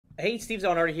Hey, Steve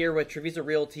Zonard here with Treviso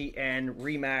Realty and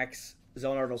Remax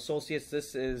Zonard Associates.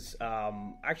 This is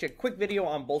actually a quick video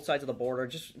on both sides of the border.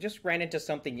 Just ran into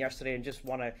something yesterday and just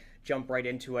want to jump right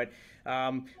into it.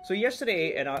 So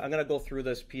yesterday, and I'm going to go through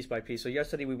this piece by piece. So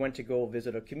yesterday we went to go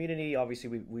visit a community. Obviously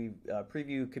we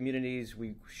preview communities,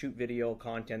 we shoot video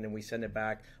content, and we send it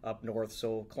back up north.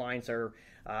 So clients are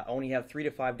only have 3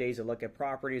 to 5 days to look at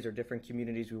properties or different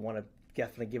communities. We want to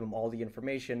definitely give them all the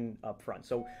information up front.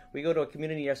 So we go to a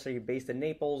community yesterday based in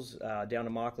Naples, down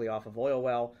to Immokalee off of Oil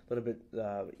Well, a little bit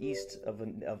east of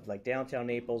like downtown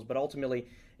Naples, but ultimately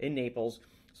in Naples.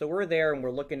 So we're there and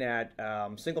we're looking at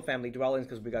single family dwellings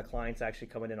because we got clients actually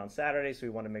coming in on Saturday, so we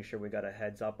want to make sure we got a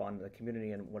heads up on the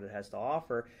community and what it has to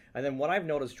offer. And then what I've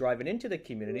noticed driving into the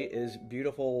community is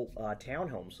beautiful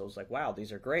townhomes. So it's like, wow,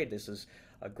 these are great. This is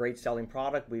a great selling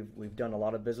product. We've done a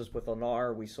lot of business with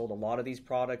Lennar. We sold a lot of these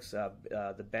products.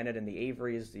 The Bennett and the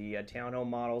Avery is the townhome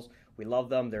models. We love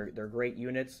them. They're great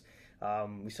units.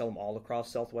 We sell them all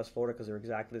across Southwest Florida because they're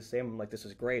exactly the same. I'm like, this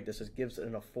is great. Gives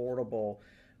an affordable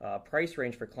price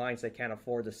range for clients that can't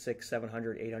afford the $600,000,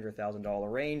 $700,000,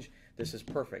 $800,000 range. This is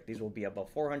perfect. These will be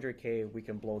above 400K. We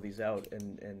can blow these out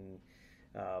and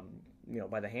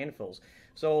by the handfuls.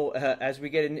 So as we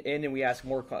get in and we ask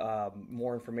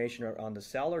more information on the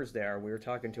sellers there, we were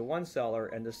talking to one seller,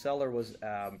 and the seller was,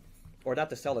 or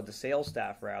not the seller, the sales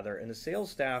staff rather, and the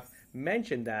sales staff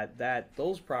mentioned that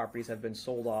those properties have been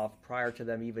sold off prior to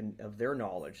them even of their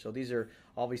knowledge. So these are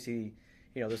obviously,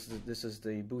 this is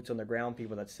the boots on the ground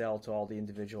people that sell to all the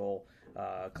individual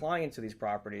clients of these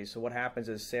properties. So what happens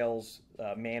is sales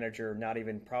manager, not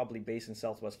even probably based in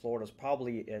Southwest Florida, is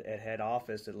probably at head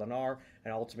office at Lennar,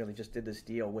 and ultimately just did this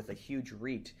deal with a huge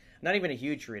REIT. Not even a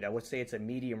huge REIT. I would say it's a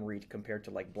medium REIT compared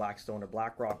to like Blackstone or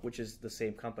BlackRock, which is the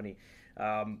same company.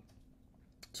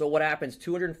 So what happens?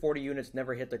 240 units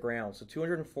never hit the ground. So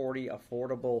 240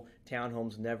 affordable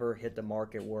townhomes never hit the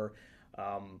market.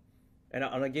 And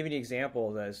I'm going to give you an example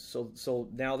of this. So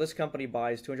now this company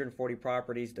buys 240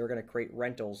 properties. They're going to create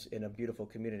rentals in a beautiful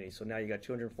community. So now you got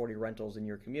 240 rentals in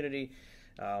your community.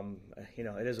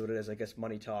 It is what it is. I guess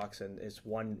money talks, and it's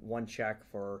one check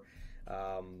for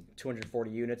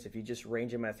 240 units. If you just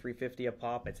range them at 350 a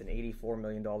pop, it's an $84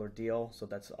 million deal. So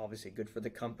that's obviously good for the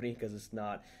company because it's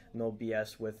no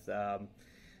BS with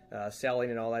selling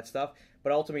and all that stuff.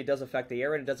 But ultimately, it does affect the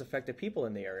area, and it does affect the people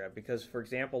in the area. Because, for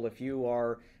example, if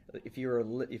you're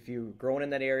growing in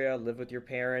that area, live with your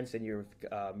parents, and you're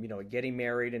getting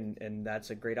married, and that's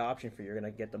a great option for you. You're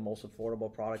going to get the most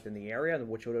affordable product in the area,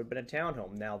 which would have been a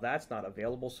townhome. Now that's not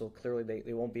available, so clearly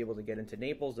they won't be able to get into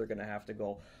Naples. They're going to have to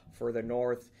go further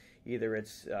north. Either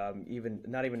it's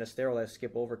not even Estero, let's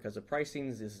skip over because the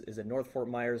pricings is it North Fort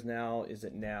Myers now? Is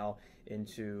it now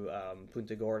into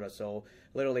Punta Gorda? So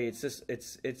literally,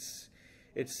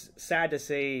 it's sad to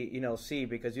say,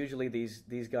 because usually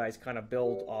these guys kind of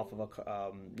build off of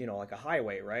like a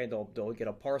highway, right? They'll get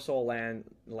a parcel of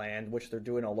land, which they're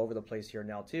doing all over the place here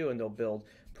now too, and they'll build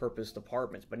purposed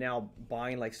apartments. But now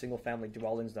buying like single family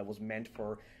dwellings that was meant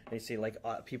for, they say, like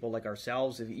people like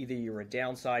ourselves, if either you're a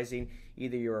downsizing,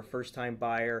 either you're a first time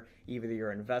buyer, either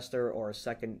you're an investor or a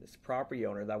second property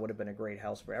owner, that would have been a great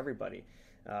house for everybody.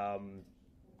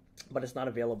 But it's not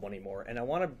available anymore. And I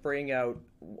want to bring out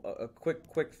a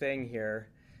quick thing here,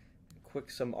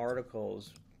 some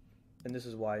articles, and this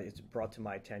is why it's brought to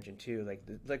my attention too.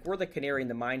 Like we're the canary in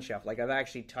the mine shaft. Like I've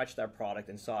actually touched that product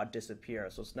and saw it disappear.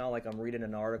 So it's not like I'm reading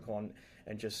an article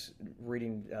and just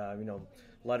reading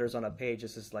letters on a page.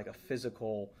 This is like a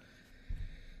physical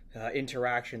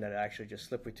interaction that actually just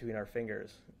slipped between our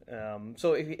fingers.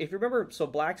 So if you remember, so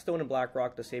Blackstone and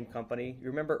BlackRock, the same company. You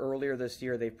remember earlier this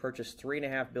year they purchased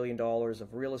 $3.5 billion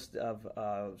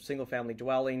of single-family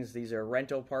dwellings. These are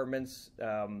rental apartments.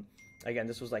 Again,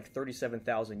 this was like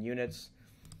 37,000 units.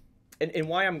 And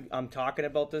why I'm talking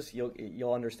about this,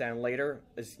 you'll understand later.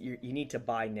 Is you need to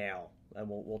buy now, and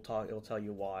we'll talk. It'll tell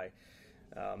you why.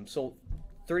 So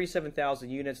 37,000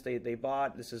 units they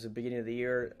bought. This is the beginning of the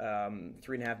year,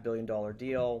 $3.5 billion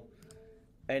deal.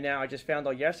 And now I just found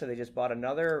out yesterday they just bought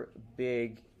another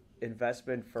big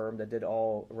investment firm that did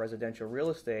all residential real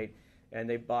estate, and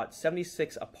they bought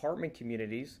 76 apartment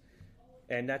communities,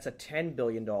 and that's a $10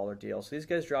 billion deal. So these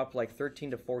guys dropped like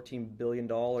 $13 to $14 billion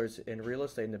in real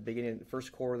estate in the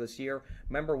first quarter of this year.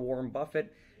 Remember Warren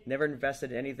Buffett never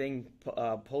invested in anything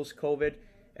post-COVID.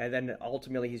 And then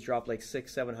ultimately he's dropped like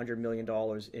 $600-700 million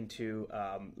into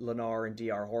Lennar and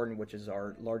D.R. Horton, which is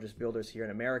our largest builders here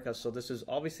in America. So this is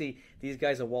obviously, these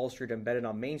guys at Wall Street are betting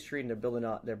on Main Street, and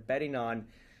they're betting on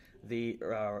the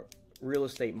real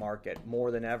estate market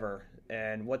more than ever.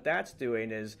 And what that's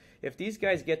doing is, if these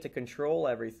guys get to control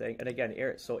everything, and again,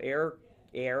 air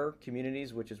Air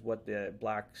Communities, which is what the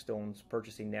Blackstone's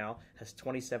purchasing now, has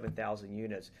 27,000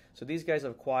 units. So these guys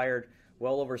have acquired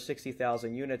well over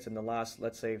 60,000 units in the last,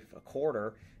 let's say, a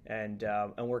quarter, and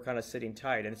we're kind of sitting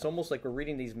tight. And it's almost like we're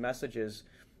reading these messages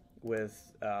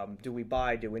with do we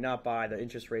buy, do we not buy, the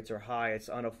interest rates are high, it's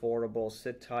unaffordable,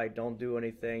 sit tight, don't do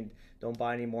anything, don't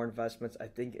buy any more investments. I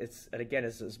think it's, and again,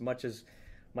 it's as much as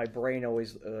my brain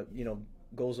always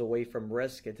goes away from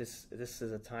risk, this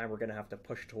is a time we're going to have to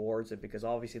push towards it, because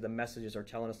obviously the messages are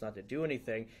telling us not to do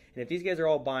anything. And if these guys are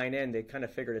all buying in, they kind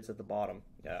of figured it's at the bottom.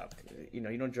 You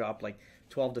don't drop like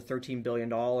 12 to 13 billion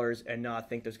dollars and not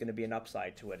think there's going to be an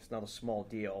upside to it. It's not a small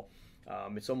deal.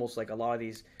 It's almost like a lot of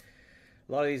these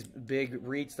big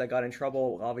REITs that got in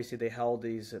trouble, obviously they held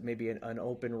these maybe an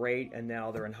open rate, and now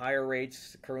they're in higher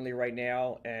rates currently right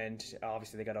now, and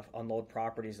obviously they got to unload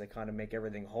properties that kind of make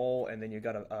everything whole. And then you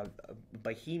got a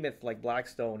behemoth like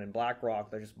Blackstone and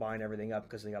BlackRock. They're just buying everything up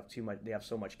because they have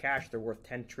so much cash. They're worth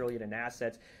 10 trillion in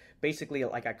assets. Basically,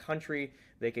 like a country,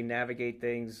 they can navigate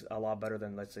things a lot better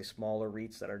than, let's say, smaller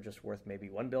REITs that are just worth maybe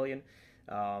 1 billion.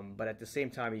 But at the same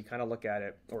time, you kind of look at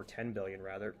it, or 10 billion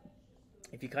rather.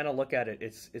 If you kind of look at it,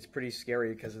 it's pretty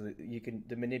scary, because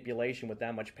the manipulation with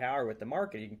that much power with the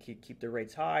market. You can keep the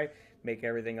rates high, make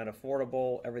everything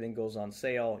unaffordable, everything goes on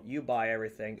sale, you buy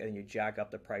everything, and you jack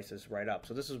up the prices right up.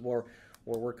 So this is where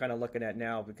we're kind of looking at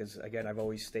now, because again, I've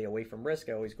always stay away from risk.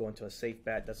 I always go into a safe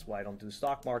bet. That's why I don't do the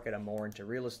stock market. I'm more into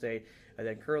real estate. And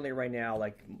then currently right now,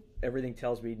 like, everything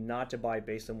tells me not to buy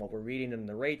based on what we're reading and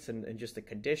the rates and just the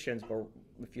conditions. But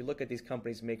if you look at these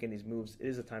companies making these moves, it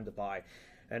is a time to buy.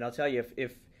 And I'll tell you,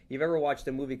 if you've ever watched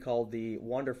a movie called The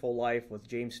Wonderful Life with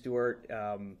James Stewart,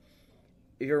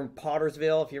 if you're in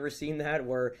Pottersville, if you've ever seen that,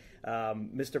 where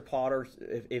Mr. Potter,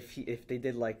 if they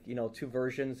did like two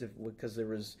versions, because there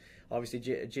was obviously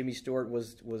Jimmy Stewart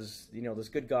was this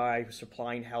good guy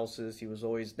supplying houses. He was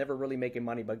always never really making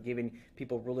money, but giving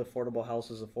people really affordable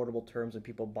houses, affordable terms, and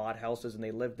people bought houses and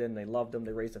they lived in, they loved them,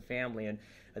 they raised a family. And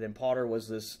then Potter was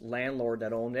this landlord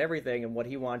that owned everything, and what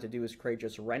he wanted to do is create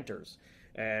just renters.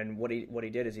 And what he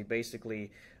did is he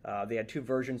basically they had two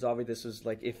versions of it. This is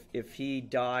like if he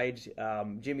died,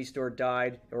 Jimmy Stewart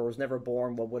died or was never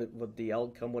born, what the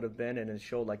outcome would have been. And it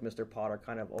showed like Mr. Potter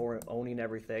kind of owning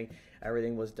everything.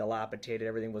 Everything was dilapidated,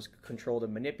 everything was controlled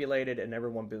and manipulated, and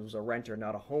everyone was a renter,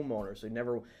 not a homeowner. So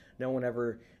no one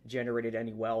ever generated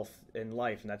any wealth in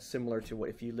life. And that's similar to what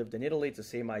if you lived in Italy. It's the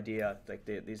same idea. Like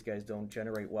these guys don't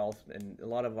generate wealth, and a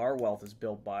lot of our wealth is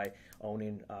built by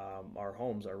owning our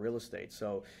homes, our real estate.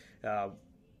 So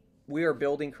we are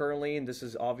building currently, and this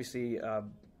is obviously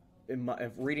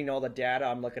reading all the data.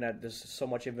 I'm looking at there's so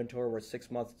much inventory. We're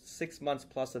 6 months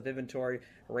plus of inventory.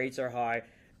 Rates are high.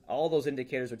 All those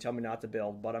indicators would tell me not to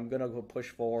build, but I'm going to go push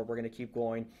forward. We're going to keep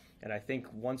going. And I think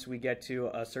once we get to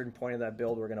a certain point of that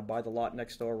build, we're going to buy the lot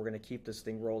next door. We're going to keep this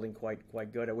thing rolling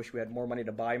quite good. I wish we had more money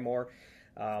to buy more.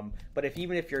 But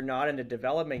even if you're not in the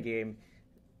development game,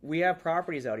 we have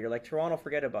properties out here like Toronto.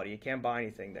 Forget about it. You can't buy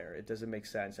anything there. It doesn't make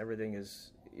sense. Everything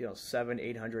is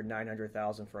 $700,000, $800,000,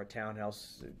 $900,000 for a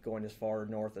townhouse, going as far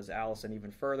north as Alice and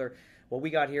even further. What we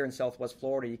got here in Southwest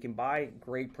Florida, you can buy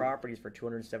great properties for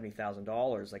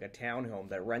 $270,000, like a townhome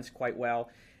that rents quite well.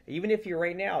 Even if you're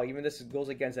right now, even this goes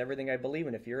against everything I believe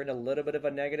in, if you're in a little bit of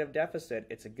a negative deficit,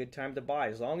 it's a good time to buy.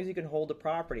 As long as you can hold the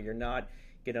property, you're not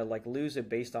gonna like lose it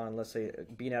based on, let's say,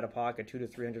 being out of pocket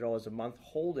 $200 to $300 a month.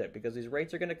 Hold it, because these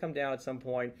rates are going to come down at some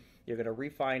point. You're going to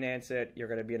refinance it. You're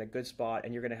going to be in a good spot,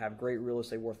 and you're going to have great real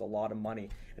estate worth a lot of money.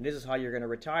 And this is how you're going to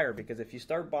retire, because if you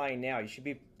start buying now, you should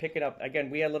be picking up. Again,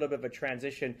 we had a little bit of a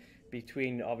transition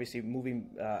between obviously moving,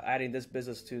 adding this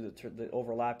business to the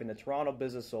overlap in the Toronto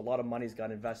business. So a lot of money's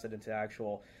got invested into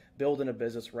actual building a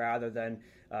business rather than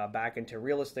back into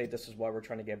real estate. This is why we're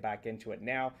trying to get back into it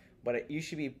now. But you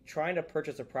should be trying to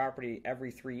purchase a property every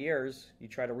 3 years. You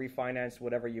try to refinance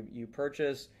whatever you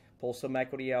purchase, pull some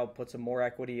equity out, put some more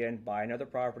equity in, buy another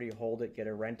property, hold it, get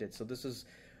it rented. So this is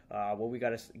what we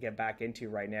got to get back into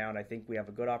right now. And I think we have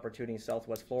a good opportunity in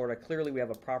Southwest Florida. Clearly, we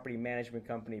have a property management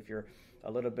company. If you're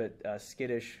a little bit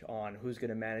skittish on who's going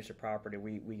to manage the property,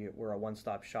 we're a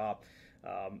one-stop shop.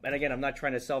 And again, I'm not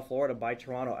trying to sell Florida, buy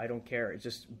Toronto. I don't care. It's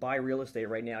just buy real estate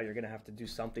right now. You're going to have to do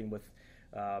something with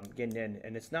getting in.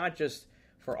 And it's not just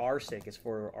for our sake, it's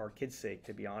for our kids' sake,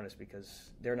 to be honest, because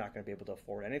they're not going to be able to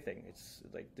afford anything. It's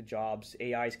like the jobs,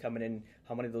 AI's coming in,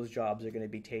 how many of those jobs are going to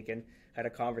be taken? I had a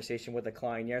conversation with a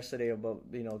client yesterday about,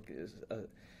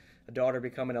 a daughter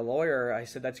becoming a lawyer. I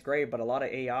said, that's great, but a lot of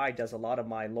AI does a lot of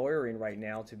my lawyering right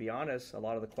now, to be honest. A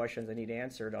lot of the questions I need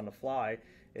answered on the fly,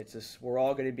 It's just, we're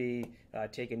all going to be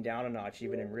taken down a notch,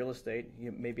 even in real estate.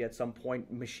 Maybe at some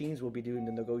point, machines will be doing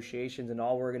the negotiations, and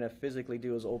all we're going to physically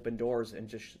do is open doors and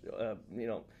just,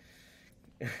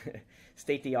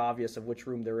 state the obvious of which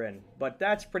room they're in. But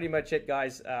that's pretty much it,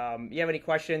 guys. You have any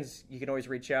questions, you can always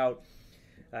reach out.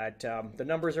 The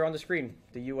numbers are on the screen,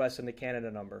 the U.S. and the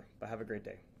Canada number. But have a great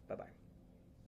day. Bye-bye.